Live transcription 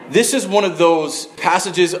this is one of those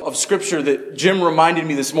passages of Scripture that Jim reminded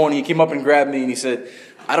me this morning. He came up and grabbed me and he said,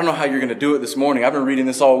 I don't know how you're going to do it this morning. I've been reading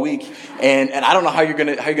this all week, and I don't know how you're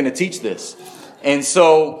going to teach this. And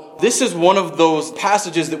so this is one of those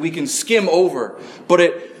passages that we can skim over, but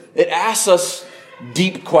it asks us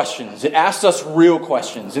deep questions. It asks us real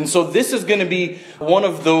questions. And so this is going to be one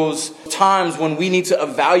of those times when we need to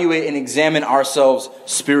evaluate and examine ourselves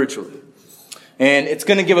spiritually. And it's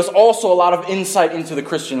going to give us also a lot of insight into the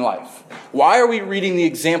Christian life. Why are we reading the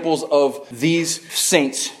examples of these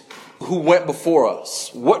saints who went before us?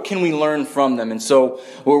 What can we learn from them? And so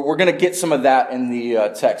we're going to get some of that in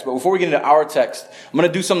the text. But before we get into our text, I'm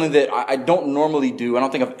going to do something that I don't normally do. I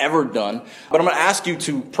don't think I've ever done. But I'm going to ask you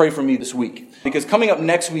to pray for me this week. Because coming up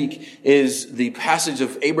next week is the passage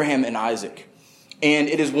of Abraham and Isaac. And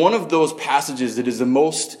it is one of those passages that is the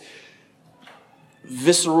most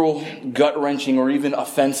visceral, gut-wrenching, or even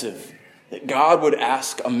offensive, that God would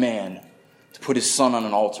ask a man to put his son on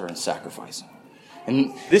an altar and sacrifice him.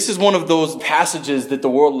 And this is one of those passages that the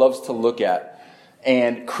world loves to look at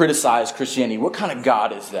and criticize Christianity. What kind of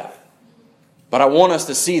God is that? But I want us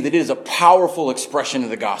to see that it is a powerful expression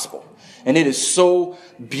of the gospel. And it is so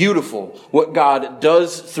beautiful what God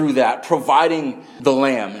does through that, providing the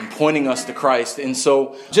Lamb and pointing us to Christ. And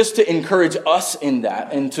so just to encourage us in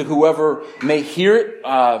that, and to whoever may hear it,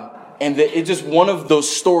 and that it's just one of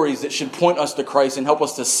those stories that should point us to Christ and help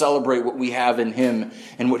us to celebrate what we have in Him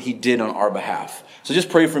and what He did on our behalf. So just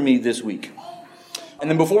pray for me this week.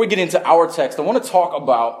 And then before we get into our text, I want to talk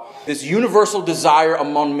about this universal desire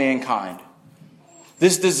among mankind.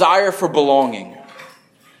 This desire for belonging.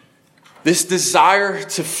 This desire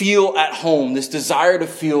to feel at home. This desire to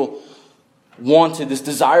feel wanted. This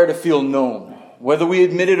desire to feel known. Whether we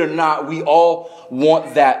admit it or not, we all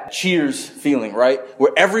want that Cheers feeling, right?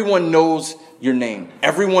 Where everyone knows your name.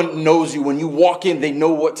 Everyone knows you. When you walk in, they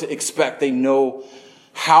know what to expect. They know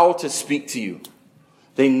how to speak to you.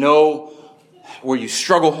 They know where you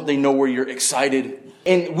struggle. They know where you're excited.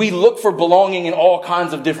 And we look for belonging in all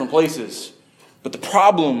kinds of different places. But the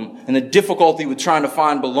problem and the difficulty with trying to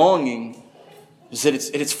find belonging is that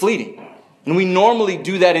it's fleeting. And we normally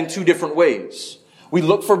do that in two different ways. We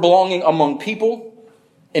look for belonging among people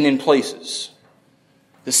and in places.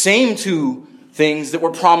 The same two things that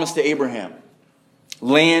were promised to Abraham.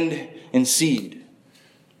 Land and seed.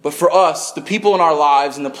 But for us, the people in our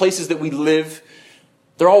lives and the places that we live,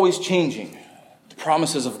 they're always changing. The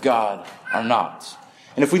promises of God are not.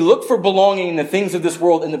 And if we look for belonging in the things of this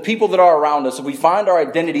world and the people that are around us, if we find our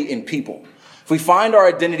identity in people, if we find our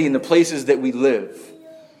identity in the places that we live,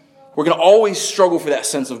 we're going to always struggle for that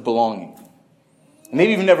sense of belonging.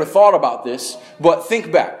 Maybe you've never thought about this, but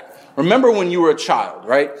think back. Remember when you were a child,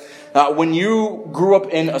 right? When you grew up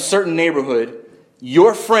in a certain neighborhood,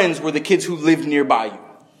 your friends were the kids who lived nearby you.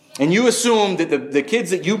 And you assumed that the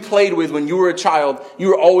kids that you played with when you were a child, you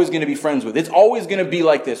were always going to be friends with. It's always going to be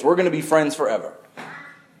like this. We're going to be friends forever.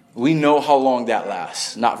 We know how long that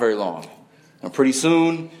lasts. Not very long. And pretty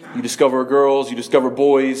soon, you discover girls, you discover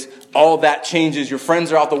boys. All that changes. Your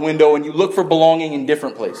friends are out the window, and you look for belonging in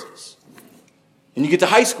different places. And you get to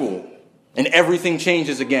high school, and everything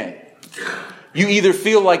changes again. You either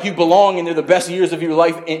feel like you belong and they're the best years of your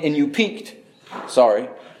life and you peaked. Sorry.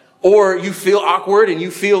 Or you feel awkward and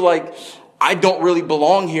you feel like, I don't really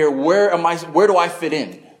belong here. Where do I fit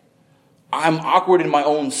in? I'm awkward in my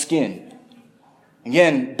own skin.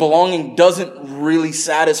 Again, belonging doesn't really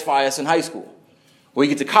satisfy us in high school. Well, you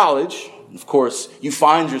get to college. Of course, you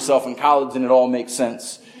find yourself in college and it all makes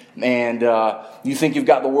sense. And you think you've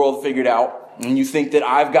got the world figured out. And you think that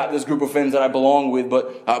I've got this group of friends that I belong with,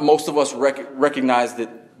 but most of us recognize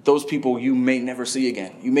that those people you may never see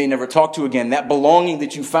again. You may never talk to again. That belonging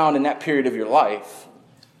that you found in that period of your life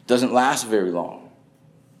doesn't last very long.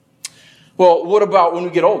 Well, what about when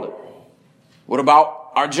we get older? What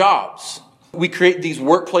about our jobs? We create these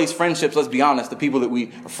workplace friendships. Let's be honest, the people that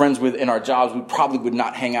we are friends with in our jobs, we probably would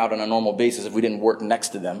not hang out on a normal basis if we didn't work next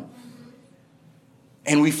to them.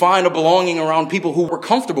 And we find a belonging around people who we're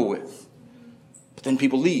comfortable with. But then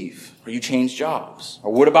people leave, or you change jobs.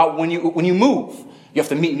 Or what about when you move? You have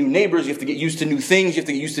to meet new neighbors, you have to get used to new things, you have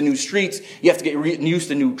to get used to new streets, you have to get used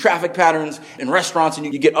to new traffic patterns in restaurants, and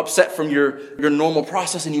you get upset from your normal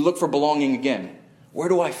process, and you look for belonging again. Where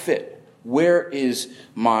do I fit? Where is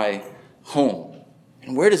my home?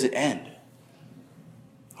 And where does it end?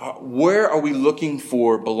 Where are we looking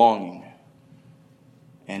for belonging?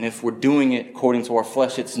 And if we're doing it according to our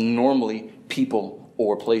flesh, it's normally people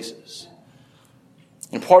or places.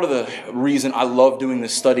 And part of the reason I love doing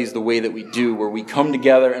this studies the way that we do, where we come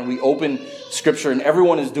together and we open Scripture and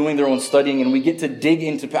everyone is doing their own studying and we get to dig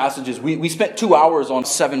into passages. We spent 2 hours on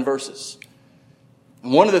 7 verses.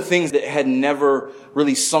 And one of the things that had never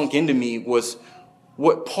really sunk into me was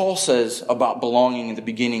what Paul says about belonging in the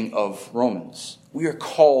beginning of Romans. We are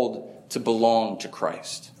called to belong to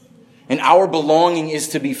Christ. And our belonging is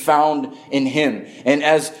to be found in Him. And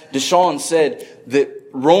as Deshaun said, that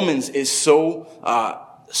Romans is so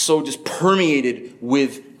just permeated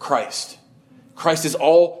with Christ. Christ is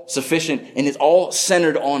all sufficient and it's all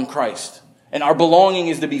centered on Christ. And our belonging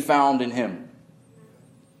is to be found in Him.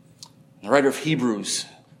 The writer of Hebrews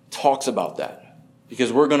talks about that,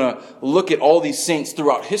 because we're going to look at all these saints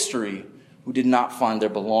throughout history who did not find their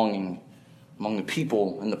belonging among the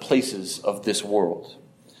people and the places of this world.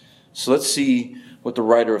 So let's see what the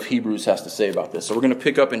writer of Hebrews has to say about this. So we're going to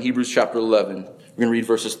pick up in Hebrews chapter 11. We're going to read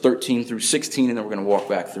verses 13 through 16, and then we're going to walk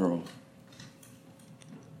back through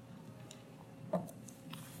them.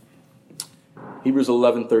 Hebrews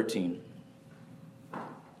 11:13.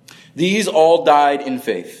 These all died in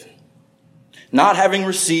faith, not having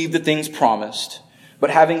received the things promised, but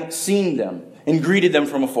having seen them and greeted them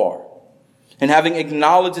from afar, and having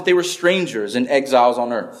acknowledged that they were strangers and exiles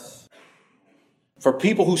on earth. For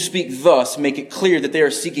people who speak thus make it clear that they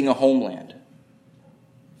are seeking a homeland.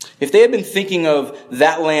 If they had been thinking of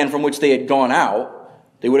that land from which they had gone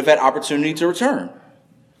out, they would have had opportunity to return.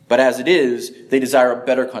 But as it is, they desire a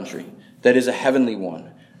better country, that is a heavenly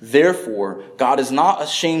one. Therefore, God is not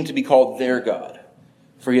ashamed to be called their God,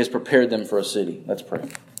 for He has prepared them for a city. Let's pray.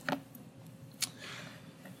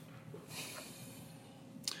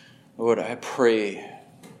 Lord, I pray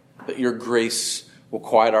that your grace will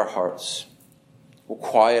quiet our hearts, will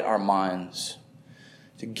quiet our minds,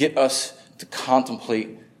 to get us to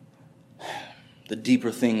contemplate the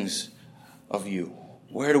deeper things of you.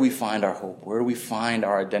 Where do we find our hope? Where do we find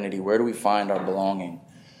our identity? Where do we find our belonging?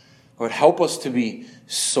 Lord, help us to be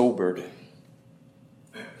sobered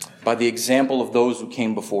by the example of those who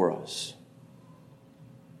came before us,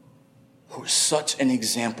 who are such an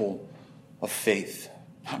example of faith,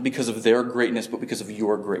 not because of their greatness, but because of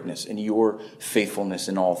your greatness and your faithfulness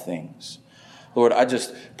in all things. Lord, I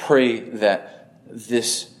just pray that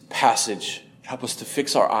this passage help us to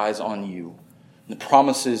fix our eyes on you, and the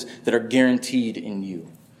promises that are guaranteed in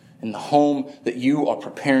you, and the home that you are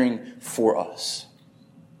preparing for us.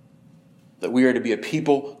 That we are to be a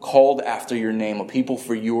people called after your name, a people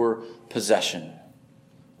for your possession.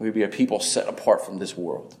 We will be a people set apart from this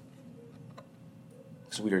world,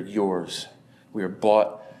 because we are yours. We are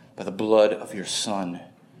bought by the blood of your Son.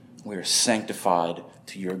 We are sanctified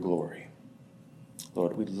to your glory.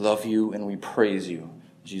 Lord, we love you and we praise you.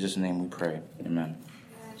 In Jesus' name we pray. Amen.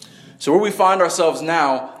 So where we find ourselves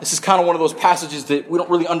now, this is kind of one of those passages that we don't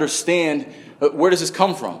really understand. Where does this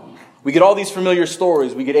come from? We get all these familiar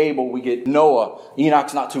stories. We get Abel, we get Noah.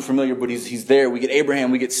 Enoch's not too familiar, but he's there. We get Abraham,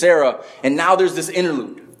 we get Sarah. And now there's this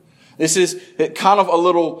interlude. This is kind of a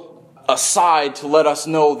little aside to let us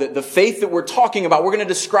know that the faith that we're talking about, we're going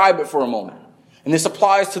to describe it for a moment. And this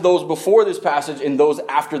applies to those before this passage and those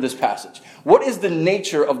after this passage. What is the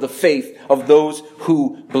nature of the faith of those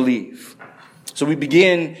who believe? So we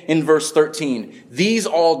begin in verse 13. These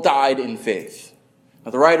all died in faith. Now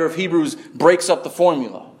the writer of Hebrews breaks up the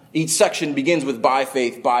formula. Each section begins with by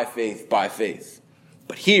faith, by faith, by faith.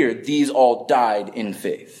 But here, these all died in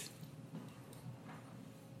faith.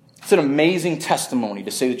 It's an amazing testimony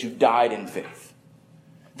to say that you died in faith.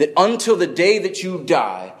 That until the day that you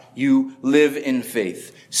die, you live in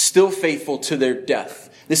faith, still faithful to their death.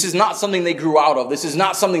 This is not something they grew out of. This is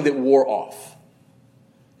not something that wore off.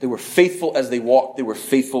 They were faithful as they walked. They were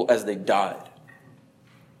faithful as they died.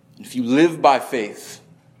 And if you live by faith,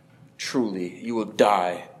 truly, you will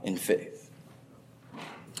die in faith.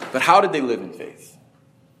 But how did they live in faith?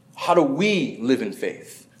 How do we live in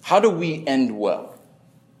faith? How do we end well?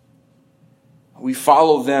 We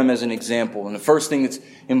follow them as an example. And the first thing that's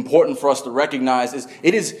important for us to recognize is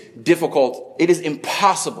it is difficult, it is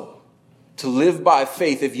impossible to live by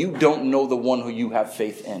faith if you don't know the one who you have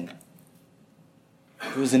faith in.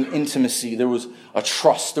 There was an intimacy, there was a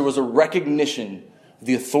trust, there was a recognition of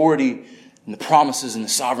the authority and the promises and the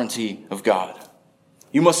sovereignty of God.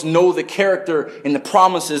 You must know the character and the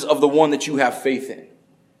promises of the one that you have faith in.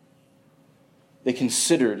 They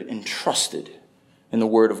considered and trusted in the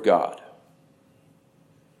word of God.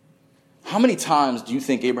 How many times do you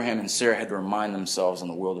think Abraham and Sarah had to remind themselves in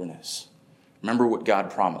the wilderness? Remember what God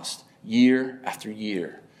promised. Year after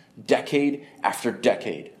year, decade after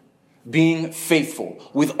decade. Being faithful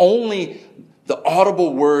with only the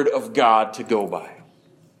audible word of God to go by.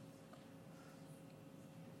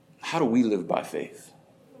 how do we live by faith?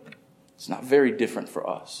 It's not very different for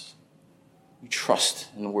us. We trust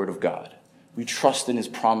in the Word of God. We trust in His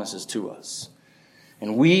promises to us.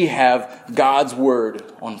 And we have God's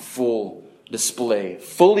Word on full display,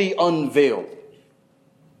 fully unveiled.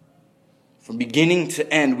 From beginning to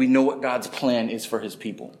end, we know what God's plan is for His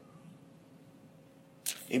people.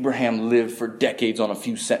 Abraham lived for decades on a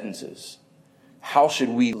few sentences. How should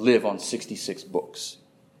we live on 66 books?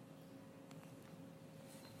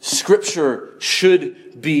 Scripture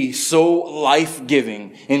should be so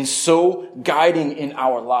life-giving and so guiding in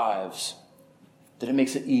our lives that it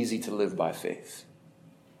makes it easy to live by faith.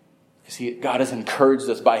 See, God has encouraged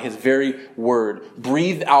us by His very word,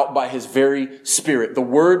 breathed out by His very Spirit. The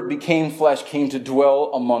Word became flesh, came to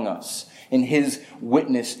dwell among us, and His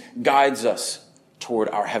witness guides us toward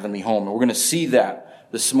our heavenly home. And we're going to see that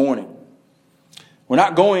this morning. We're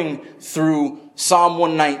not going through Psalm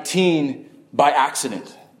 119 by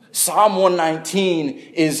accident. Psalm 119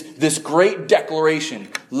 is this great declaration,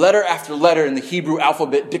 letter after letter in the Hebrew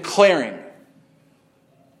alphabet, declaring,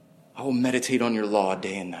 I will meditate on your law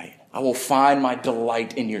day and night. I will find my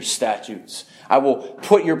delight in your statutes. I will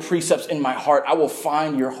put your precepts in my heart. I will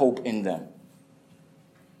find your hope in them.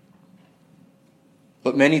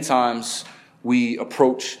 But many times we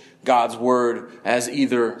approach God's word as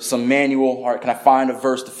either some manual, all right, can I find a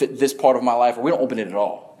verse to fit this part of my life? Or we don't open it at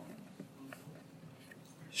all.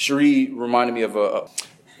 Cherie reminded me of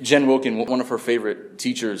Jen Wilkin, one of her favorite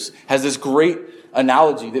teachers, has this great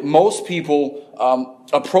analogy that most people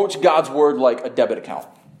approach God's word like a debit account.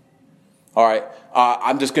 All right,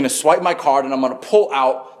 I'm just going to swipe my card and I'm going to pull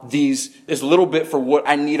out this little bit for what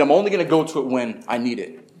I need. I'm only going to go to it when I need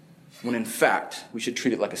it. When in fact, we should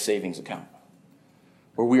treat it like a savings account,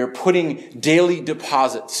 where we are putting daily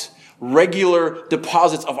deposits, regular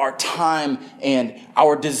deposits of our time and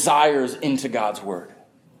our desires into God's word.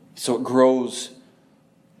 So it grows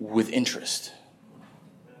with interest.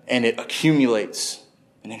 And it accumulates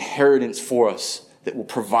an inheritance for us that will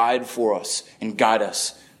provide for us and guide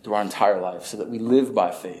us through our entire life, so that we live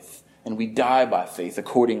by faith and we die by faith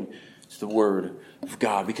according to the word of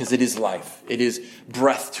God, because it is life. It is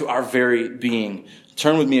breath to our very being.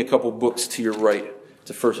 Turn with me a couple books to your right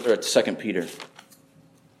to 2 Peter.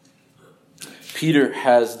 Peter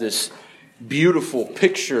has this beautiful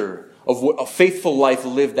picture of what a faithful life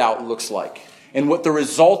lived out looks like, and what the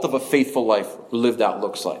result of a faithful life lived out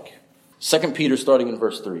looks like. 2 Peter, starting in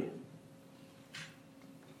verse 3.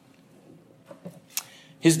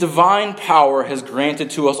 His divine power has granted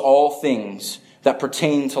to us all things that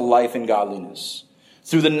pertain to life and godliness,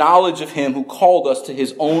 through the knowledge of Him who called us to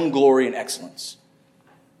His own glory and excellence.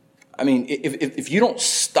 I mean, if you don't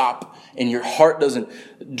stop and your heart doesn't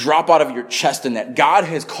drop out of your chest in that, God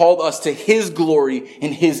has called us to His glory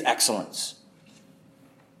and His excellence.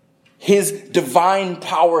 His divine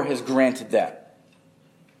power has granted that.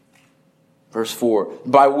 Verse 4,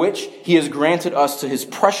 by which He has granted us to His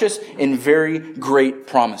precious and very great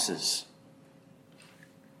promises,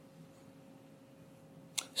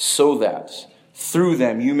 so that through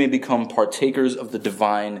them you may become partakers of the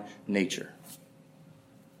divine nature.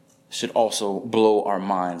 It should also blow our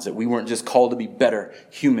minds that we weren't just called to be better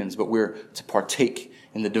humans, but we're to partake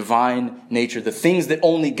in the divine nature, the things that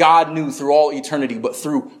only God knew through all eternity, but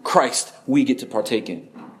through Christ we get to partake in.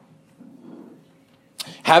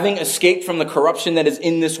 Having escaped from the corruption that is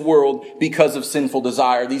in this world because of sinful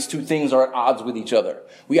desire. These two things are at odds with each other.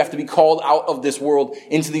 We have to be called out of this world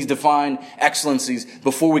into these divine excellencies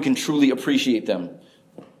before we can truly appreciate them.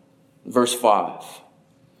 Verse 5.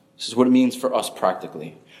 This is what it means for us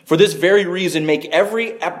practically. For this very reason, make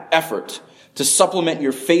every effort to supplement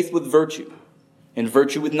your faith with virtue, and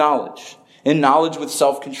virtue with knowledge, and knowledge with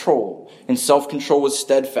self-control, and self-control with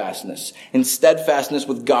steadfastness, and steadfastness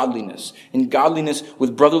with godliness, and godliness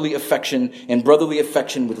with brotherly affection, and brotherly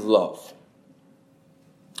affection with love.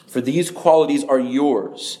 For these qualities are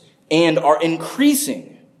yours, and are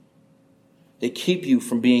increasing. They keep you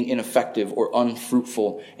from being ineffective or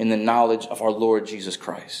unfruitful in the knowledge of our Lord Jesus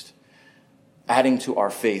Christ. Adding to our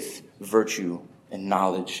faith virtue and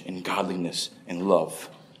knowledge and godliness and love.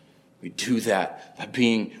 We do that by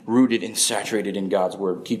being rooted and saturated in God's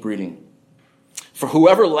word. Keep reading. For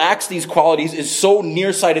whoever lacks these qualities is so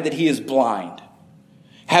nearsighted that he is blind,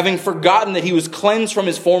 having forgotten that he was cleansed from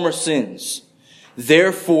his former sins.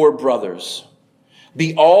 Therefore, brothers,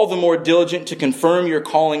 be all the more diligent to confirm your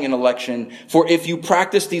calling and election, for if you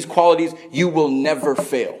practice these qualities, you will never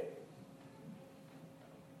fail.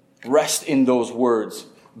 Rest in those words.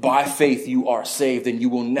 By faith you are saved, and you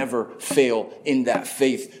will never fail in that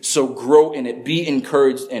faith. So grow in it. Be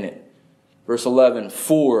encouraged in it. Verse 11,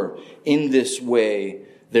 for in this way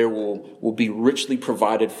there will be richly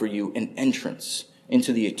provided for you an entrance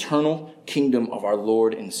into the eternal kingdom of our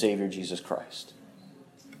Lord and Savior Jesus Christ.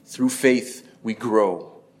 Through faith, we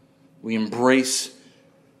grow. We embrace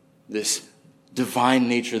this divine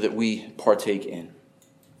nature that we partake in.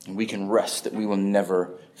 And we can rest that we will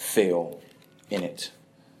never fail in it.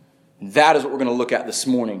 And that is what we're going to look at this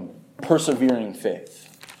morning. Persevering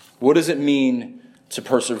faith. What does it mean to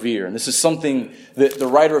persevere? And this is something that the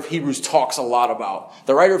writer of Hebrews talks a lot about.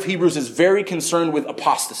 The writer of Hebrews is very concerned with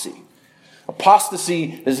apostasy.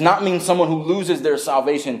 Apostasy does not mean someone who loses their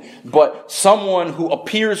salvation, but someone who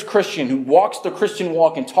appears Christian, who walks the Christian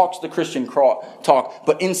walk and talks the Christian talk,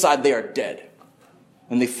 but inside they are dead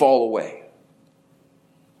and they fall away.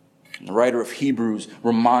 And the writer of Hebrews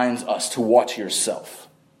reminds us to watch yourself.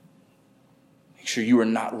 Make sure you are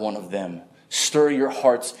not one of them. Stir your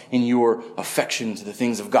hearts and your affection to the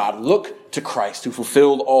things of God. Look to Christ who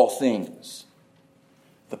fulfilled all things.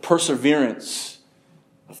 The perseverance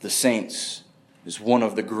of the saints is one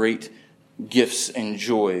of the great gifts and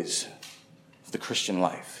joys of the Christian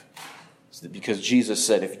life. It's that because Jesus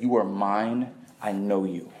said, if you are mine, I know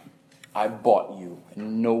you. I bought you,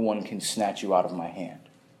 and no one can snatch you out of my hand.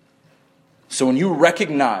 So when you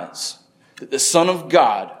recognize that the Son of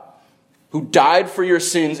God, who died for your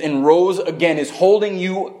sins and rose again, is holding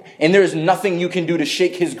you, and there is nothing you can do to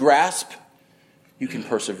shake his grasp, you can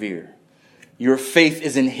persevere. Your faith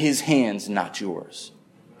is in his hands, not yours.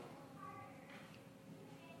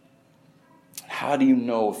 How do you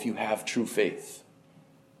know if you have true faith?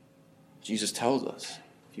 Jesus tells us,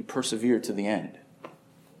 if you persevere to the end.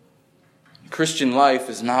 Christian life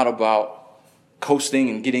is not about coasting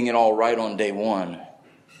and getting it all right on day one.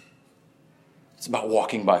 It's about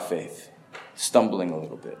walking by faith, stumbling a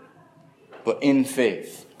little bit, but in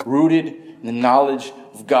faith, rooted in the knowledge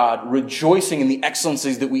of God, rejoicing in the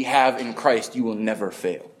excellencies that we have in Christ, you will never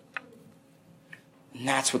fail. And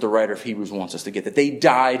that's what the writer of Hebrews wants us to get, that they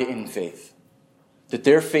died in faith, that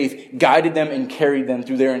their faith guided them and carried them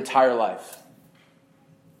through their entire life.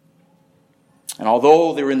 And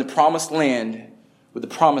although they were in the promised land with the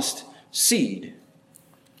promised seed,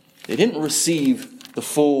 they didn't receive the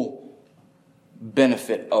full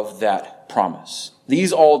benefit of that promise.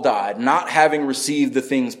 These all died, not having received the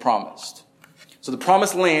things promised. So the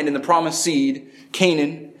promised land and the promised seed,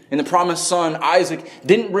 Canaan, and the promised son, Isaac,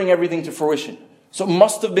 didn't bring everything to fruition. So it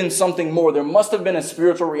must have been something more. There must have been a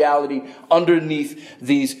spiritual reality underneath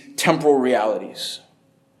these temporal realities.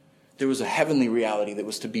 There was a heavenly reality that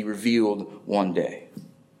was to be revealed one day.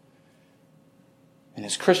 And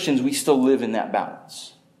as Christians, we still live in that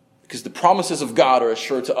balance. Because the promises of God are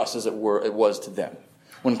assured to us as it was to them.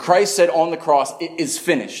 When Christ said on the cross, it is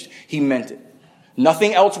finished, he meant it.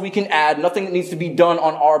 Nothing else we can add, nothing that needs to be done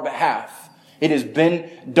on our behalf. It has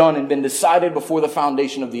been done and been decided before the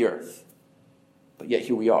foundation of the earth. But yet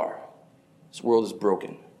here we are. This world is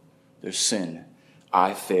broken. There's sin.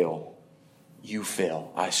 I fail. You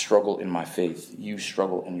fail. I struggle in my faith. You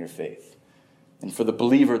struggle in your faith. And for the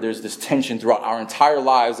believer, there's this tension throughout our entire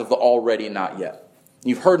lives of the already, not yet.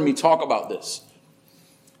 You've heard me talk about this.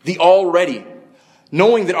 The already.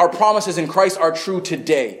 Knowing that our promises in Christ are true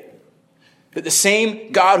today. That the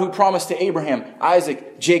same God who promised to Abraham,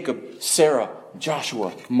 Isaac, Jacob, Sarah,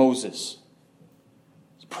 Joshua, Moses,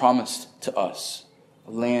 has promised to us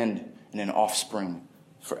a land and an offspring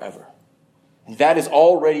forever. And that is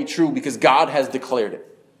already true because God has declared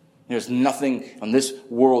it. There's nothing on this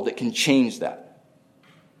world that can change that.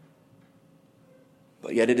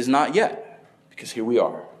 But yet it is not yet, because here we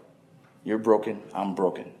are. You're broken, I'm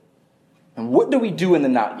broken. And what do we do in the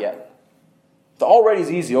not yet? The already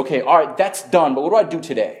is easy. Okay, all right, that's done, but what do I do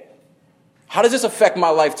today? How does this affect my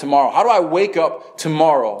life tomorrow? How do I wake up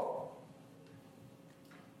tomorrow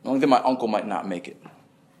knowing that my uncle might not make it?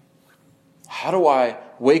 How do I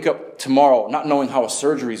wake up tomorrow not knowing how a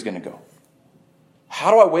surgery is going to go? How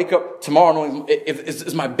do I wake up tomorrow knowing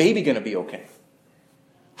is my baby going to be okay?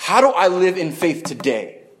 How do I live in faith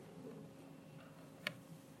today?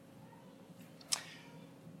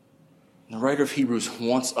 The writer of Hebrews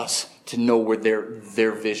wants us to know where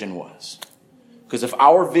their vision was. Because if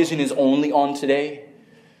our vision is only on today,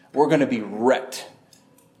 we're going to be wrecked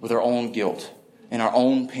with our own guilt and our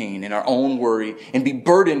own pain and our own worry and be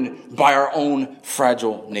burdened by our own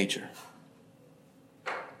fragile nature.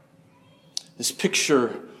 This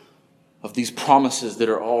picture of these promises that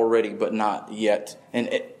are already but not yet,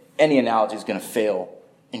 and any analogy is going to fail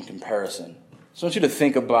in comparison. So I want you to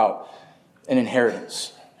think about an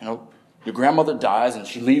inheritance. You know, your grandmother dies and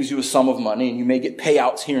she leaves you a sum of money and you may get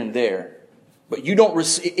payouts here and there, but you don't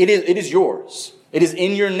receive it. It is yours. It is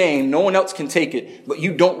in your name. No one else can take it, but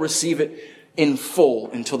you don't receive it in full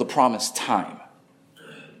until the promised time.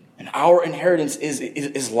 And our inheritance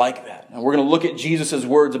is like that. And we're going to look at Jesus'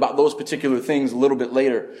 words about those particular things a little bit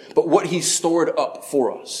later. But what he stored up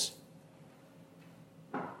for us.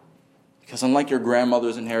 Because unlike your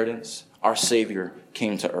grandmother's inheritance, our Savior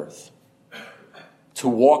came to earth to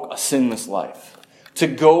walk a sinless life, to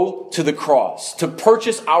go to the cross, to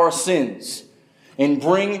purchase our sins and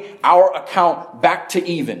bring our account back to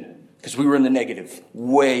even, because we were in the negative,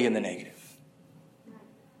 way in the negative.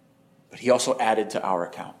 But he also added to our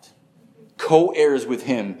account, co-heirs with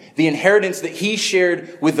him, the inheritance that he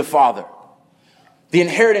shared with the Father, the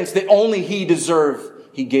inheritance that only he deserved,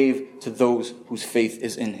 he gave to those whose faith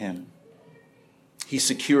is in him. He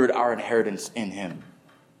secured our inheritance in him.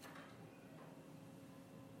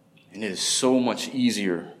 And it is so much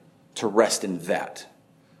easier to rest in that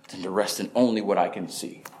than to rest in only what I can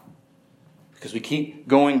see. Because we keep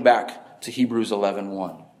going back to Hebrews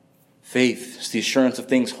 11:1. Faith is the assurance of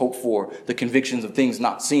things hoped for, the convictions of things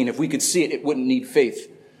not seen. If we could see it, it wouldn't need faith.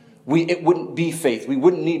 It wouldn't be faith. We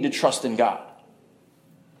wouldn't need to trust in God.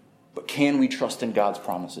 But can we trust in God's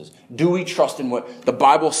promises? Do we trust in what the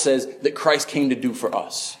Bible says that Christ came to do for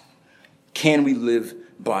us? Can we live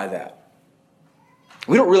by that?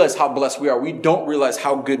 We don't realize how blessed we are. We don't realize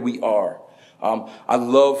how good we are. I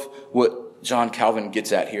love what John Calvin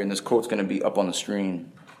gets at here, and this quote's going to be up on the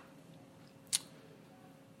screen.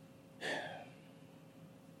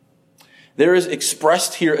 There is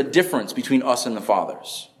expressed here a difference between us and the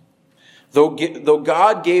fathers. Though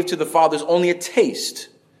God gave to the fathers only a taste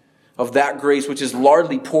of that grace which is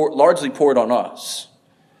largely poured on us,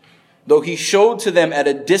 though he showed to them at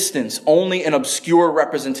a distance only an obscure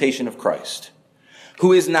representation of Christ,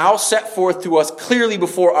 who is now set forth to us clearly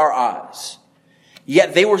before our eyes,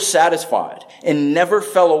 yet they were satisfied and never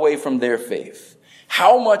fell away from their faith.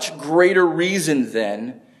 How much greater reason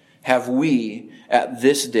then have we at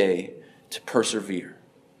this day to persevere?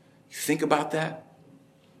 You think about that?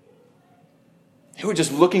 They were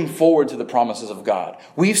just looking forward to the promises of God.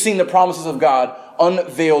 We've seen the promises of God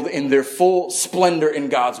unveiled in their full splendor in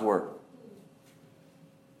God's word.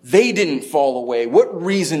 They didn't fall away. What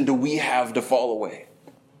reason do we have to fall away?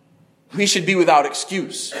 We should be without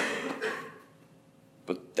excuse.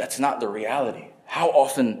 But that's not the reality. How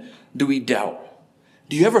often do we doubt?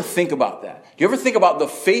 Do you ever think about that? Do you ever think about the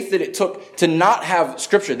faith that it took to not have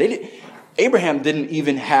Scripture? Abraham didn't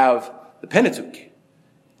even have the Pentateuch.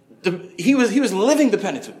 He was living the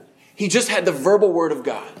Pentateuch. He just had the verbal word of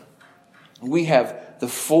God. We have the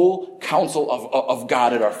full counsel of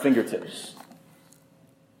God at our fingertips.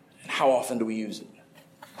 And how often do we use it?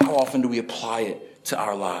 How often do we apply it to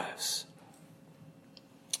our lives?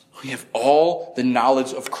 We have all the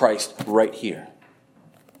knowledge of Christ right here.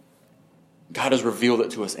 God has revealed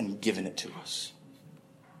it to us and given it to us.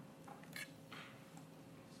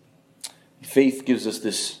 Faith gives us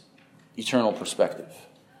this eternal perspective.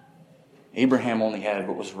 Abraham only had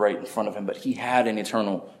what was right in front of him, but he had an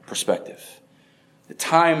eternal perspective. The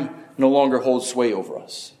time no longer holds sway over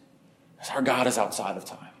us, as our God is outside of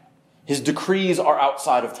time. His decrees are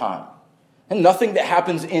outside of time. And nothing that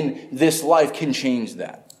happens in this life can change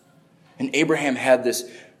that. And Abraham had this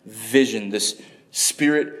vision, this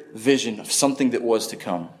spirit vision of something that was to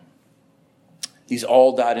come. These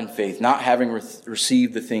all died in faith, not having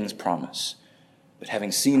received the things promised, but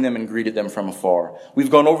having seen them and greeted them from afar.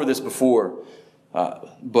 We've gone over this before,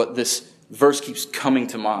 but this verse keeps coming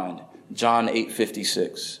to mind. John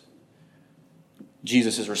 8:56.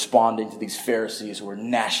 Jesus is responding to these Pharisees who are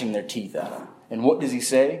gnashing their teeth at him. And what does he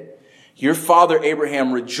say? Your father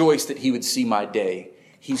Abraham rejoiced that he would see my day.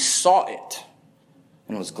 He saw it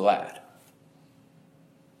and was glad.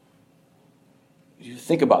 You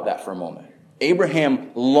think about that for a moment.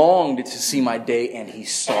 Abraham longed to see my day and he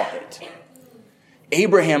saw it.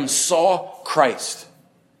 Abraham saw Christ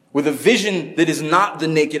with a vision that is not the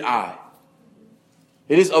naked eye.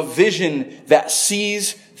 It is a vision that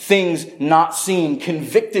sees things not seen,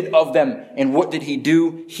 convicted of them. And what did he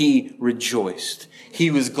do? He rejoiced.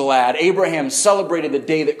 He was glad. Abraham celebrated the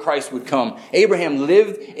day that Christ would come. Abraham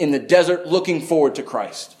lived in the desert looking forward to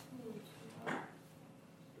Christ.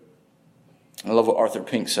 I love what Arthur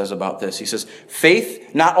Pink says about this. He says,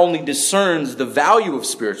 faith not only discerns the value of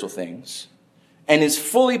spiritual things and is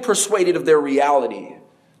fully persuaded of their reality,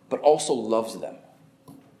 but also loves them.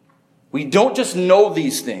 We don't just know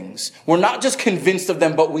these things. We're not just convinced of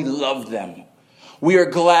them, but we love them. We are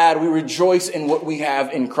glad. We rejoice in what we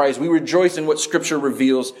have in Christ. We rejoice in what Scripture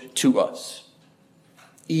reveals to us,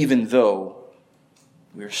 even though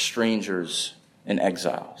we are strangers and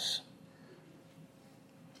exiles.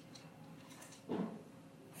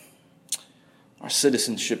 Our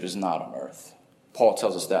citizenship is not on earth. Paul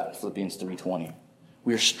tells us that in Philippians 3:20.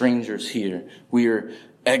 We are strangers here. We are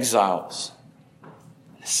exiles.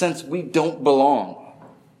 In a sense, we don't belong.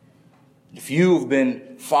 If you've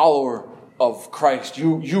been a follower of Christ,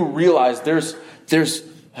 you realize there's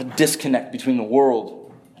a disconnect between the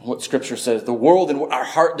world and what Scripture says. The world and what our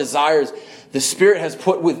heart desires. The Spirit has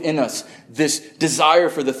put within us this desire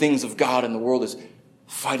for the things of God, and the world is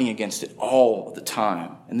fighting against it all of the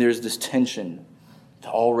time. And there's this tension, the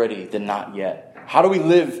already, the not yet. How do we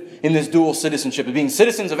live in this dual citizenship of being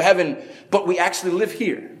citizens of heaven, but we actually live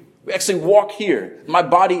here? We actually walk here. My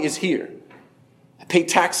body is here. I pay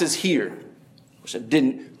taxes here. Wish I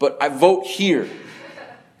didn't, but I vote here.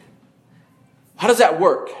 How does that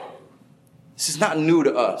work? This is not new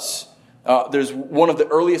to us. There's one of the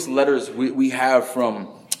earliest letters we have from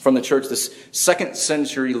the church, this 2nd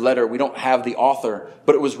century letter. We don't have the author,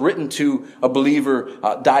 but it was written to a believer,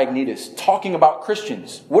 Diognetus, talking about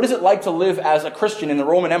Christians. What is it like to live as a Christian in the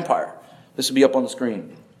Roman Empire? This will be up on the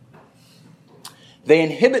screen. They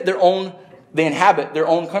inhabit their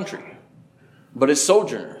own country, but as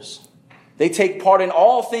sojourners. They take part in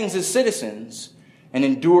all things as citizens and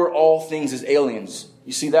endure all things as aliens.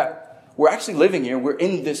 You see that? We're actually living here. We're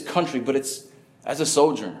in this country, but it's as a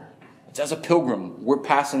sojourner. It's as a pilgrim. We're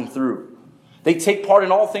passing through. They take part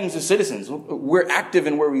in all things as citizens. We're active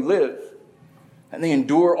in where we live. And they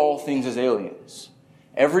endure all things as aliens.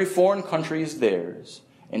 Every foreign country is theirs,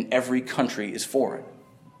 and every country is foreign.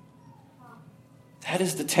 That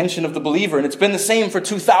is the tension of the believer, and it's been the same for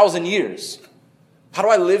 2,000 years. How do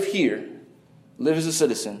I live here, live as a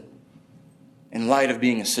citizen, in light of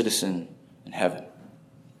being a citizen in heaven?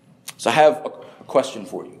 So I have a question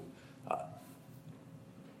for you.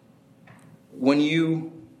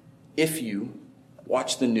 If you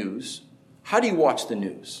watch the news, how do you watch the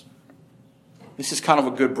news? This is kind of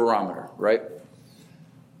a good barometer, right?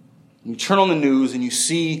 You turn on the news and you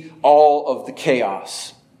see all of the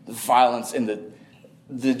chaos, the violence, and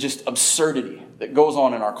the just absurdity that goes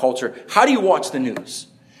on in our culture. How do you watch the news?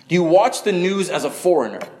 Do you watch the news as a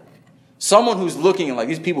foreigner? Someone who's looking and like,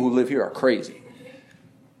 these people who live here are crazy.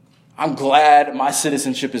 I'm glad my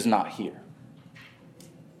citizenship is not here.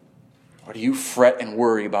 Or do you fret and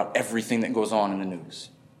worry about everything that goes on in the news?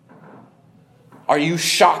 Are you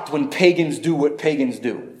shocked when pagans do what pagans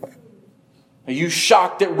do? Are you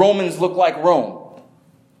shocked that Romans look like Rome?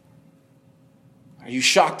 Are you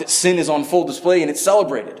shocked that sin is on full display and it's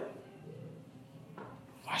celebrated?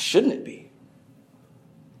 Why shouldn't it be?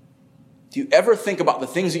 Do you ever think about the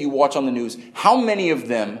things that you watch on the news? How many of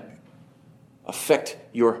them affect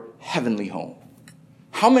your heavenly home?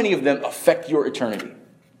 How many of them affect your eternity?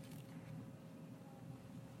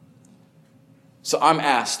 So I'm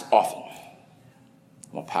asked often,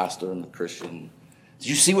 I'm a pastor, I'm a Christian. Did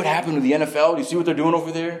you see what happened with the NFL? Do you see what they're doing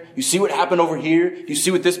over there? You see what happened over here? Do you see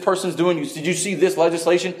what this person's doing? Did you see this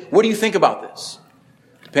legislation? What do you think about this?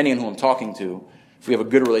 Depending on who I'm talking to, if we have a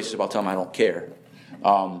good relationship, I'll tell them I don't care.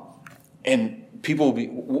 And people will be,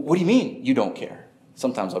 what do you mean you don't care?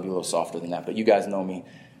 Sometimes I'll be a little softer than that, but you guys know me.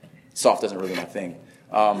 Soft isn't really my thing.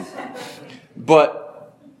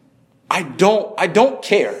 But I don't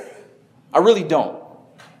care. I really don't.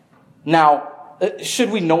 Now,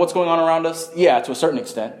 should we know what's going on around us? Yeah, to a certain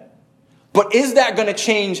extent. But is that going to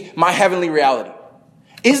change my heavenly reality?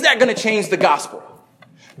 Is that going to change the gospel?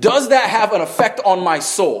 Does that have an effect on my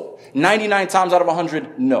soul? 99 times out of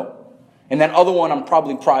 100, no. And that other one, I'm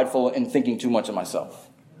probably prideful and thinking too much of myself.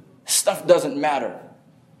 Stuff doesn't matter.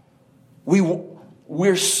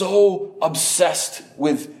 We're so obsessed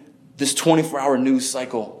with this 24-hour news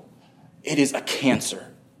cycle. It is a cancer.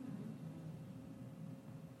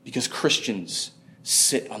 Because Christians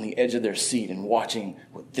sit on the edge of their seat and watching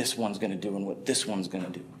what this one's going to do and what this one's going to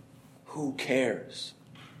do. Who cares?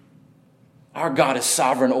 Our God is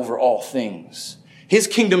sovereign over all things. His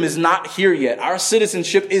kingdom is not here yet. Our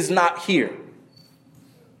citizenship is not here.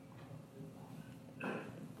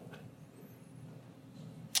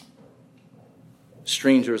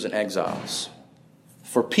 Strangers and exiles.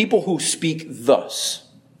 For people who speak thus,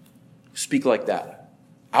 speak like that,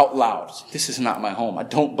 out loud. This is not my home. I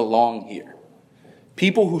don't belong here.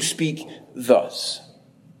 People who speak thus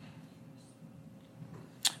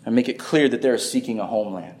and make it clear that they're seeking a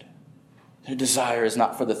homeland. Their desire is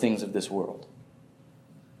not for the things of this world.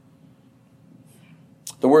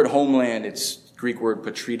 The word homeland, it's Greek word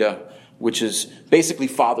patrida, which is basically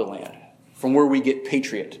fatherland, from where we get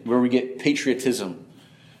patriot, where we get patriotism.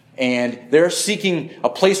 And they're seeking a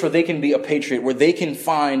place where they can be a patriot, where they can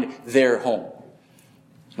find their home.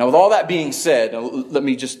 Now, with all that being said, let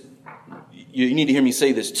me just, you need to hear me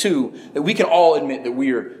say this too, that we can all admit that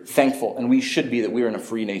we are thankful, and we should be, that we are in a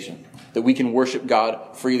free nation, that we can worship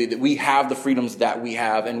God freely, that we have the freedoms that we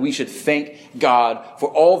have, and we should thank God for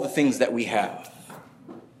all the things that we have.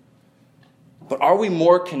 But are we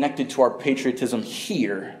more connected to our patriotism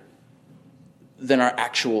here than our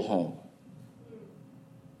actual home?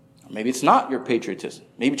 Maybe it's not your patriotism.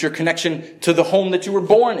 Maybe it's your connection to the home that you were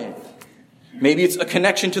born in. Maybe it's a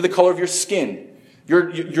connection to the color of your skin,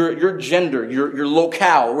 your gender, your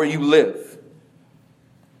locale, where you live.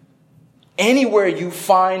 Anywhere you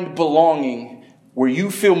find belonging, where you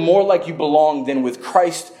feel more like you belong than with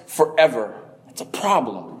Christ forever, that's a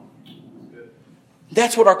problem.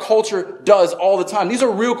 That's what our culture does all the time. These are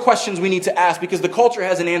real questions we need to ask because the culture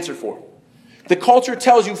has an answer for it. The culture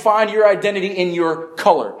tells you find your identity in your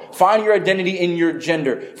color. Find your identity in your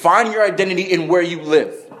gender. Find your identity in where you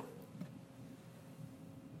live.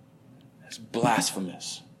 That's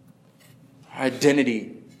blasphemous. Our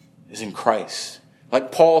identity is in Christ.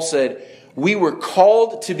 Like Paul said, we were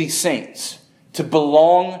called to be saints, to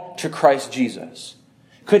belong to Christ Jesus.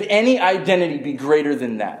 Could any identity be greater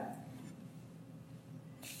than that?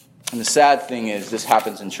 And the sad thing is, this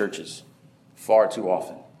happens in churches far too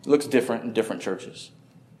often. It looks different in different churches.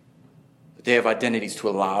 But they have identities to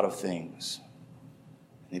a lot of things.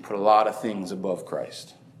 And they put a lot of things above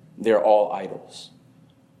Christ. They're all idols.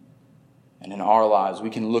 And in our lives, we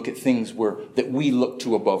can look at things that we look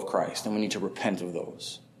to above Christ, and we need to repent of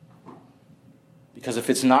those. Because if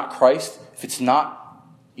it's not Christ, if it's not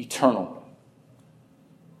eternal,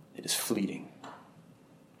 it is fleeting.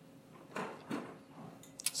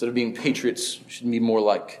 Instead of being patriots, we should be more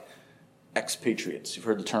like expatriates. You've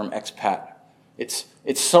heard the term expat. It's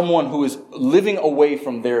someone who is living away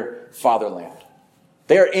from their fatherland.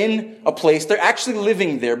 They are in a place, they're actually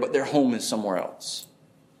living there, but their home is somewhere else.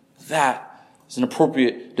 That is an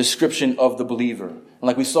appropriate description of the believer. And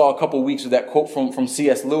like we saw a couple of weeks of that quote from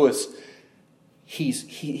C.S. Lewis,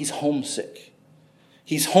 he's homesick.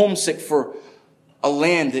 He's homesick for a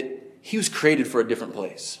land that he was created for a different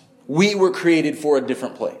place. We were created for a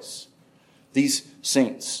different place. These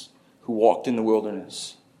saints who walked in the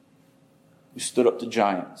wilderness, who stood up to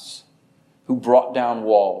giants, who brought down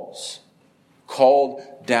walls,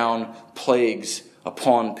 called down plagues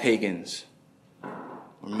upon pagans,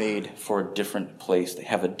 were made for a different place. They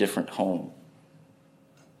have a different home.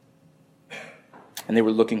 And they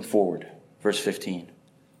were looking forward. Verse 15.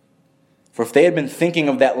 For if they had been thinking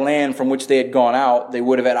of that land from which they had gone out, they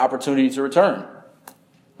would have had opportunity to return.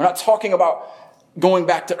 We're not talking about going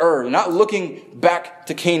back to Ur. We're not looking back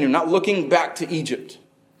to Canaan. We're not looking back to Egypt.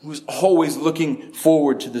 He was always looking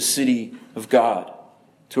forward to the city of God,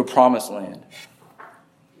 to a promised land.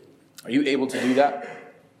 Are you able to do that?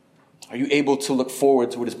 Are you able to look forward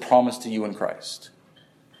to what is promised to you in Christ?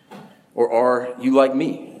 Or are you like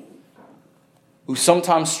me, who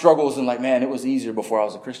sometimes struggles and like, man, it was easier before I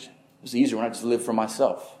was a Christian. It was easier when I just lived for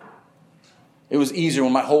myself. It was easier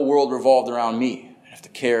when my whole world revolved around me. I didn't have to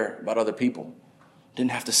care about other people. I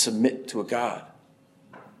didn't have to submit to a God.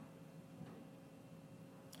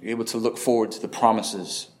 You're able to look forward to the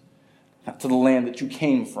promises, not to the land that you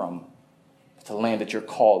came from, but to the land that you're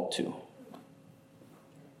called to.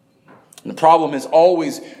 And the problem has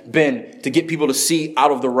always been to get people to see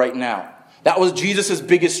out of the right now. That was Jesus'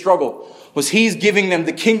 biggest struggle, was he's giving them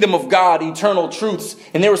the kingdom of God, eternal truths.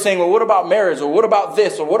 And they were saying, well, what about marriage? Or what about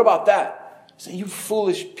this? Or what about that? Say, you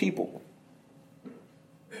foolish people.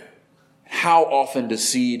 How often does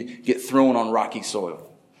seed get thrown on rocky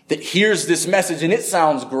soil that hears this message and it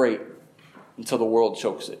sounds great until the world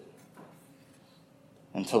chokes it?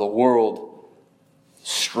 Until the world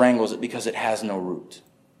strangles it because it has no root.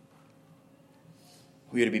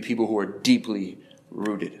 We are to be people who are deeply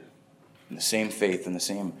rooted in the same faith and the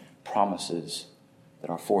same promises that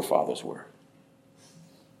our forefathers were.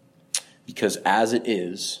 Because as it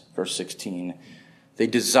is, verse 16, they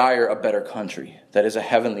desire a better country, that is a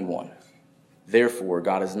heavenly one. Therefore,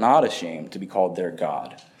 God is not ashamed to be called their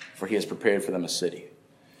God, for he has prepared for them a city.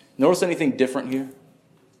 Notice anything different here?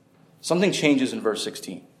 Something changes in verse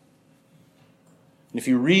 16. And if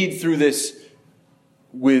you read through this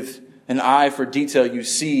with an eye for detail, you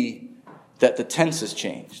see that the tense has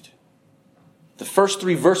changed. The first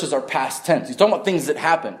three verses are past tense. He's talking about things that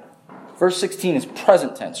happen. Verse 16 is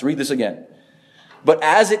present tense. Read this again. But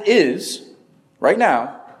as it is, right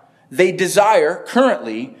now, they desire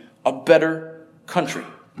currently a better country.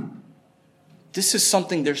 This is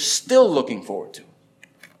something they're still looking forward to.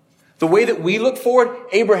 The way that we look forward,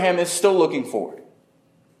 Abraham is still looking forward.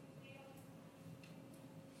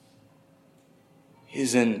 He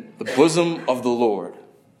is in the bosom of the Lord.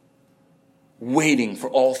 waiting for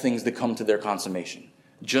all things to come to their consummation,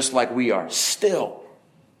 just like we are still.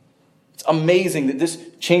 It's amazing that this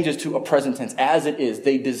changes to a present tense. As it is,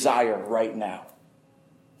 they desire right now.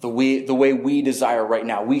 The way we desire right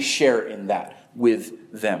now, we share in that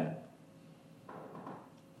with them.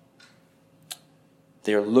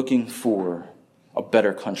 They are looking for a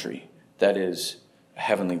better country that is a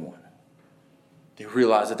heavenly one. They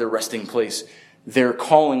realize that their resting place, their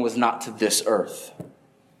calling was not to this earth.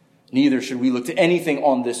 Neither should we look to anything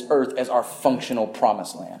on this earth as our functional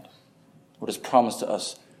promised land. What is promised to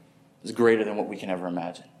us is greater than what we can ever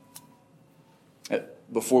imagine.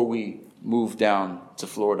 Before we moved down to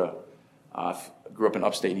Florida, I grew up in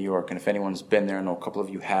upstate New York, and if anyone's been there, I know a couple of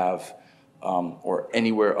you have, or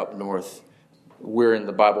anywhere up north, we're in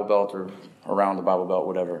the Bible Belt or around the Bible Belt,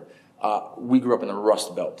 whatever. We grew up in the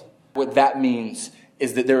Rust Belt. What that means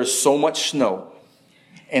is that there is so much snow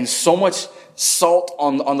and so much salt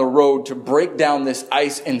on the road to break down this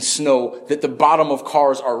ice and snow that the bottom of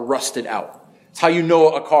cars are rusted out. It's how you know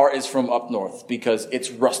a car is from up north, because it's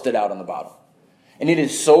rusted out on the bottom. And it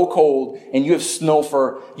is so cold, and you have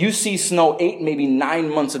you see snow 8, maybe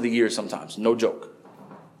 9 months of the year sometimes. No joke.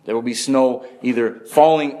 There will be snow either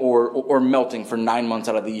falling or melting for 9 months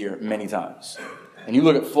out of the year many times. And you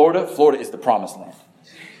look at Florida, Florida is the promised land.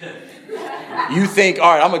 You think,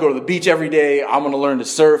 all right, I'm going to go to the beach every day. I'm going to learn to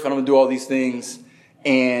surf, and I'm going to do all these things.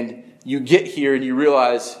 And you get here and you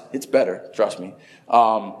realize it's better, trust me.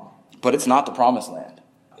 But it's not the promised land.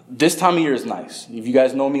 This time of year is nice. If you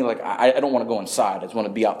guys know me, like I don't want to go inside. I just want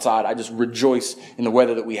to be outside. I just rejoice in the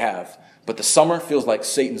weather that we have. But the summer feels like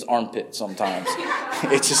Satan's armpit sometimes.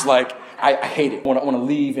 It's just like, I hate it. I want to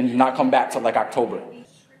leave and not come back till like October.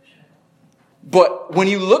 But when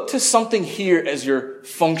you look to something here as your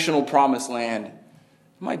functional promised land, it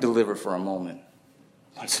might deliver for a moment,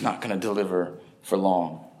 but it's not going to deliver for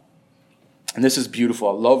long. And this is beautiful.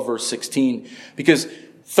 I love verse 16, because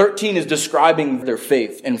 13 is describing their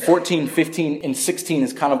faith, and 14, 15, and 16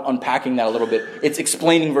 is kind of unpacking that a little bit. It's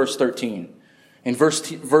explaining verse 13. And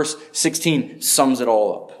verse 16 sums it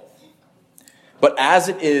all up. But as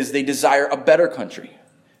it is, they desire a better country,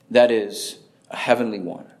 that is, a heavenly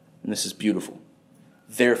one. And this is beautiful.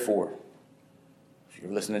 Therefore, if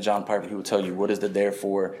you're listening to John Piper, he will tell you, what is the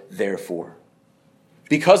therefore? Therefore.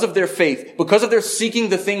 Because of their faith, because of their seeking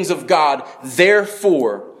the things of God,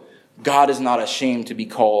 therefore, God is not ashamed to be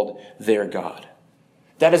called their God.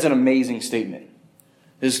 That is an amazing statement.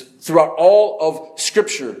 Throughout all of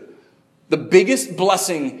Scripture, the biggest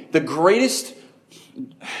blessing, the greatest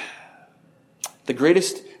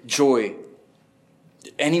joy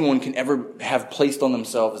anyone can ever have placed on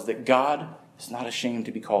themselves is that God is not ashamed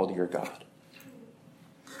to be called your God.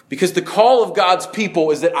 Because the call of God's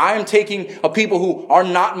people is that I am taking a people who are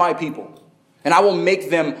not my people, and I will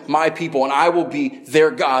make them my people, and I will be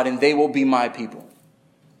their God, and they will be my people.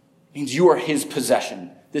 It means you are his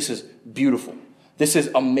possession. This is beautiful. This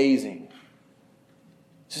is amazing.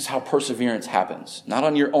 This is how perseverance happens. Not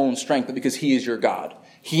on your own strength, but because he is your God.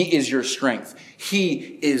 He is your strength.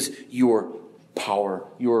 He is your power,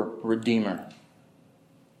 your redeemer,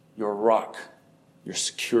 your rock, your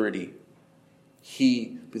security.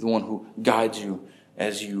 He be the one who guides you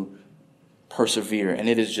as you persevere. And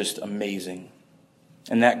it is just amazing.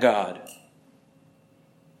 And that God,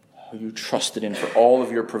 who you trusted in for all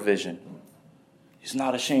of your provision, is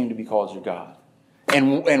not ashamed to be called your God.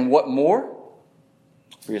 And what more?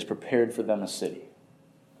 For he has prepared for them a city.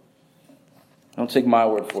 Don't take my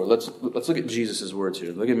word for it. Let's look at Jesus' words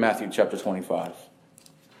here. Look at Matthew chapter 25.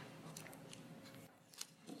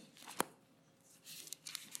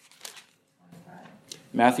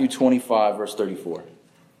 Matthew 25, verse 34.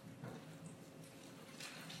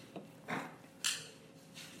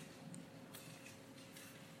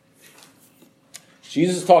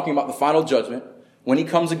 Jesus is talking about the final judgment. When he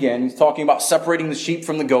comes again, he's talking about separating the sheep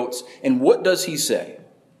from the goats. And what does he say?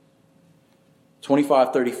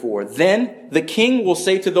 25:34. Then the king will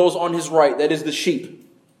say to those on his right, that is the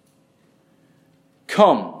sheep,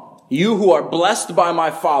 "Come, you who are blessed by my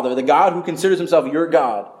Father, the God who considers himself your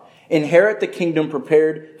God, inherit the kingdom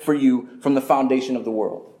prepared for you from the foundation of the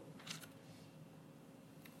world."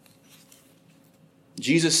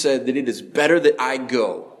 Jesus said that it is better that I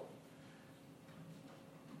go.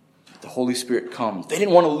 The Holy Spirit comes. They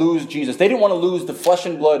didn't want to lose Jesus. They didn't want to lose the flesh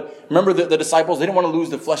and blood. Remember the disciples? They didn't want to lose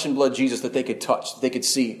the flesh and blood Jesus that they could touch, that they could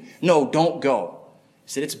see. No, don't go. He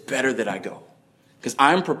said, it's better that I go. Because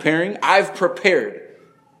I'm preparing. I've prepared.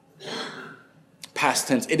 Past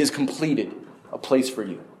tense. It is completed. A place for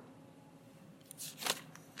you.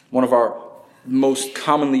 One of our most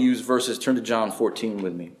commonly used verses. Turn to John 14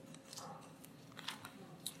 with me.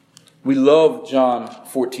 We love John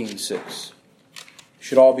 14:6. You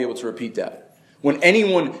should all be able to repeat that. When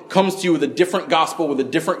anyone comes to you with a different gospel, with a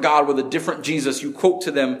different God, with a different Jesus, you quote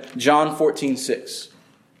to them John 14:6.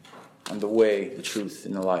 I'm the way, the truth,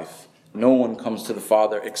 and the life. No one comes to the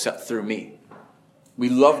Father except through me. We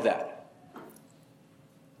love that.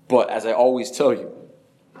 But as I always tell you,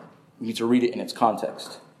 you need to read it in its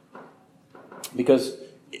context. Because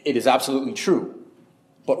it is absolutely true.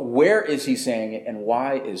 But where is he saying it and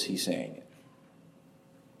why is he saying it?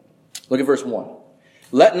 Look at verse 1.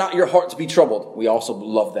 Let not your hearts be troubled. We also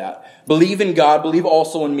love that. Believe in God, believe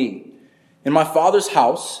also in me. In my Father's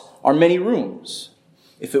house are many rooms.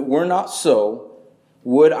 If it were not so,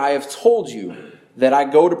 would I have told you that I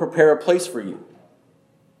go to prepare a place for you?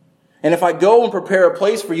 And if I go and prepare a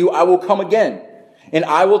place for you, I will come again, and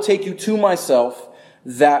I will take you to myself,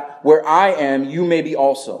 that where I am, you may be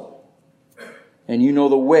also. And you know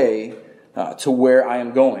the way to where I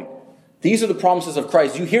am going. These are the promises of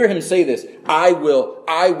Christ. You hear him say this, I will,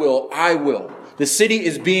 I will, I will. The city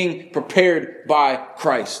is being prepared by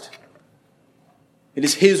Christ. It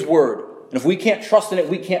is his word. And if we can't trust in it,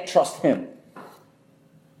 we can't trust him.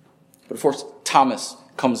 But of course, Thomas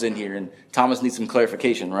comes in here, and Thomas needs some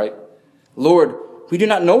clarification, right? Lord, we do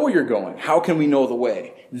not know where you're going. How can we know the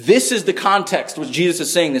way? This is the context which Jesus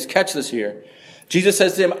is saying this. Catch this here. Jesus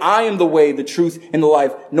says to him, I am the way, the truth, and the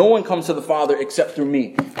life. No one comes to the Father except through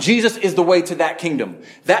me. Jesus is the way to that kingdom.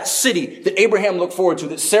 That city that Abraham looked forward to,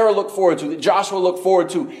 that Sarah looked forward to, that Joshua looked forward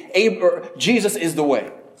to. Jesus is the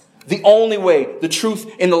way. The only way, the truth,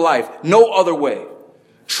 and the life. No other way.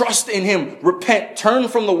 Trust in him. Repent. Turn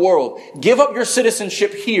from the world. Give up your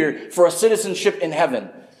citizenship here for a citizenship in heaven.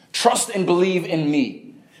 Trust and believe in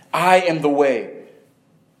me. I am the way.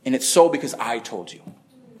 And it's so because I told you.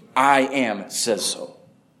 I am says so.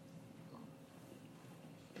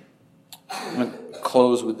 I'm going to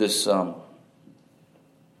close with this another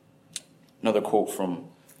quote from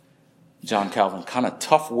John Calvin. Kind of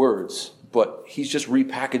tough words, but he's just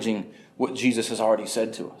repackaging what Jesus has already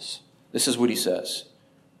said to us. This is what he says.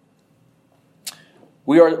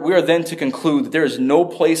 We are then to conclude that there is no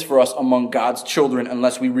place for us among God's children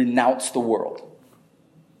unless we renounce the world.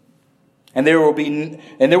 And there will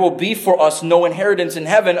be for us no inheritance in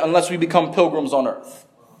heaven unless we become pilgrims on earth.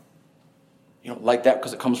 You don't like that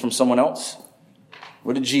because it comes from someone else?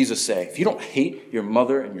 What did Jesus say? If you don't hate your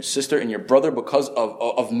mother and your sister and your brother because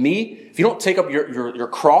of me, if you don't take up your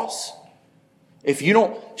cross, if you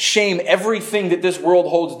don't shame everything that this world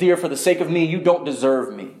holds dear for the sake of me, you don't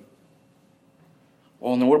deserve me.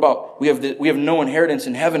 Well, then what about, we have no inheritance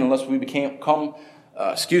in heaven unless we become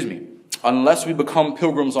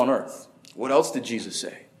pilgrims on earth. What else did Jesus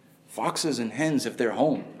say? Foxes and hens if they're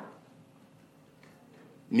home.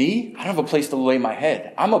 Me? I don't have a place to lay my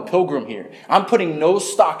head. I'm a pilgrim here. I'm putting no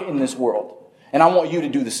stock in this world. And I want you to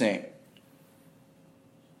do the same.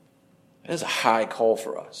 That is a high call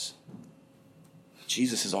for us.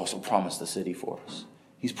 Jesus has also promised the city for us.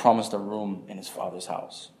 He's promised a room in his Father's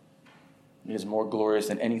house. It is more glorious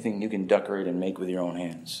than anything you can decorate and make with your own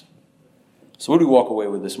hands. So what do we walk away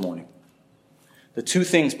with this morning? The two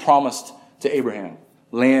things promised to Abraham,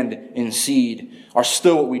 land and seed, are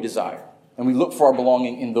still what we desire. And we look for our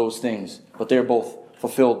belonging in those things. But they are both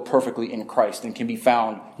fulfilled perfectly in Christ and can be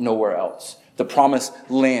found nowhere else. The promised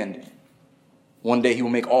land. One day he will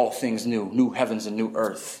make all things new, new heavens and new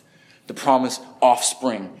earth. The promised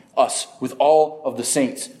offspring, us, with all of the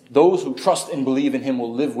saints. Those who trust and believe in him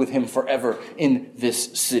will live with him forever in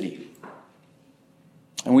this city.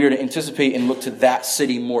 And we are to anticipate and look to that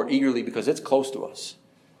city more eagerly because it's close to us.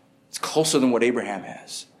 It's closer than what Abraham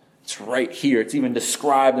has. It's right here. It's even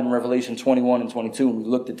described in Revelation 21 and 22, and we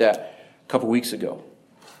looked at that a couple weeks ago.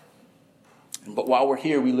 But while we're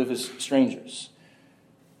here, we live as strangers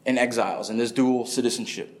and exiles in this dual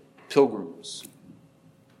citizenship, pilgrims.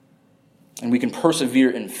 And we can persevere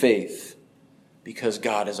in faith because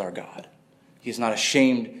God is our God. He is not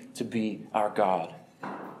ashamed to be our God.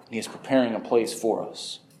 He is preparing a place for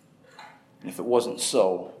us. And if it wasn't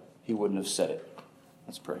so, he wouldn't have said it.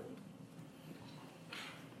 Let's pray.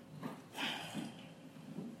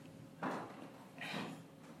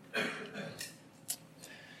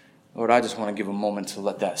 Lord, I just want to give a moment to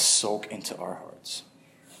let that soak into our hearts.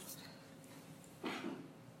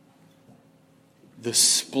 The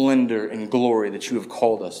splendor and glory that you have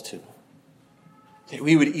called us to. That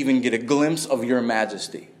we would even get a glimpse of your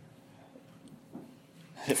majesty.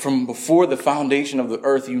 That from before the foundation of the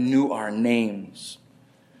earth, you knew our names.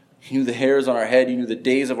 You knew the hairs on our head. You knew the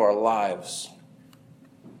days of our lives.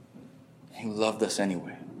 You loved us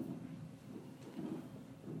anyway.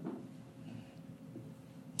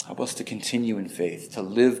 Help us to continue in faith, to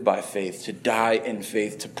live by faith, to die in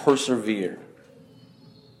faith, to persevere.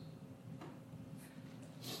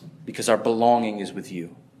 Because our belonging is with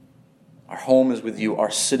you. Our home is with you.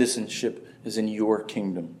 Our citizenship is in your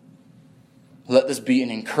kingdom. Let this be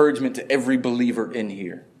an encouragement to every believer in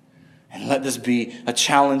here. And let this be a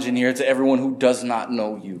challenge in here to everyone who does not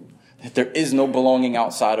know you. That there is no belonging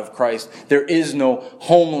outside of Christ. There is no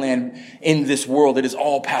homeland in this world. It is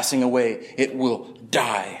all passing away. It will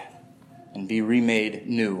die and be remade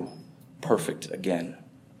new, perfect again.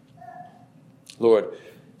 Lord,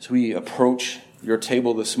 as we approach your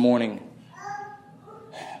table this morning,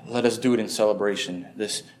 let us do it in celebration,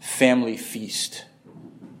 this family feast,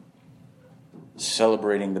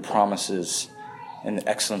 celebrating the promises and the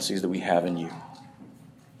excellencies that we have in you.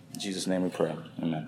 In Jesus' name we pray. Amen.